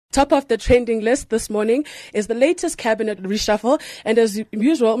Top of the trending list this morning is the latest cabinet reshuffle. And as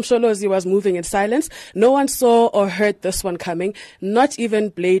usual, Msholozi was moving in silence. No one saw or heard this one coming, not even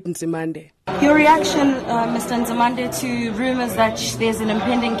Blade Nzimande. Your reaction, Mr. Nzimande, to rumors that there's an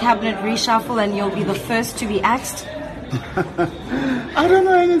impending cabinet reshuffle and you'll be the first to be axed? I don't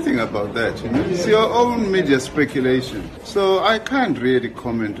know anything about that. It's your own media speculation. So I can't really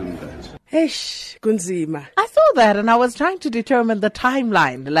comment on that. Eish, kunzima. I saw that and I was trying to determine the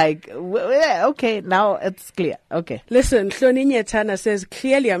timeline. Like, okay, now it's clear. Okay. Listen, Hloni Nyetana says,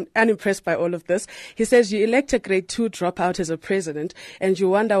 clearly I'm unimpressed by all of this. He says, you elect a grade 2 dropout as a president and you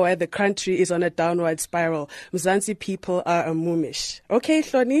wonder why the country is on a downward spiral. Mzansi people are a mumish. Okay,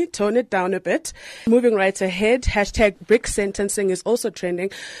 Hloni, tone it down a bit. Moving right ahead, hashtag Brickz sentencing is also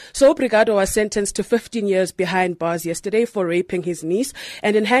trending. So Brigado was sentenced to 15 years behind bars yesterday for raping his niece,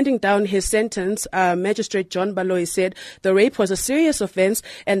 and in handing down his sentence, Magistrate John Baloyi said the rape was a serious offense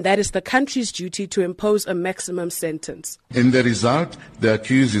and that is the country's duty to impose a maximum sentence. In the result, the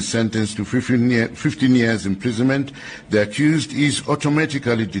accused is sentenced to 15 years imprisonment. The accused is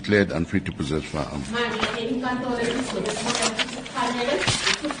automatically declared unfit to possess firearms.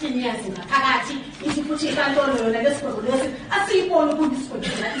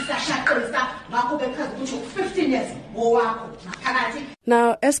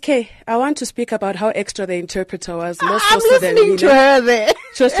 Now, SK, I want to speak about how extra the interpreter was. I'm listening to her there.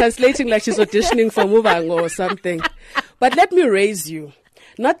 She was translating like she's auditioning for Mubango or something. But let me raise you.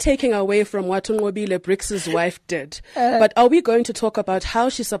 Not taking away from what Ngobile Brickz's wife did, but are we going to talk about how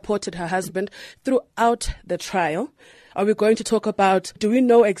she supported her husband throughout the trial? Are we going to talk about, do we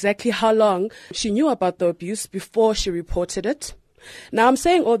know exactly how long she knew about the abuse before she reported it? Now, I'm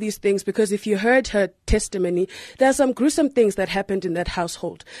saying all these things because if you heard her testimony, there are some gruesome things that happened in that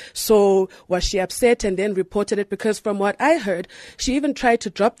household. So was she upset and then reported it? Because from what I heard, she even tried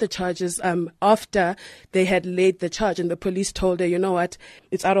to drop the charges after they had laid the charge, and the police told her, you know what,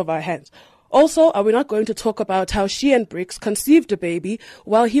 it's out of our hands. Also, are we not going to talk about how she and Brickz conceived a baby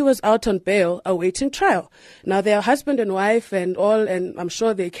while he was out on bail awaiting trial? Now, they are husband and wife and all, and I'm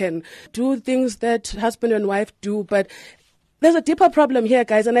sure they can do things that husband and wife do, but there's a deeper problem here,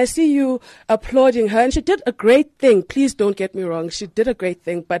 guys, and I see you applauding her, and she did a great thing. Please don't get me wrong. She did a great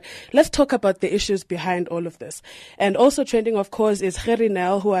thing, but let's talk about the issues behind all of this. And also trending, of course, is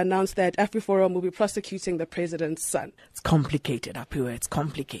Nel, who announced that AfriForum will be prosecuting the president's son. It's complicated, Apiwa. It's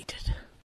complicated.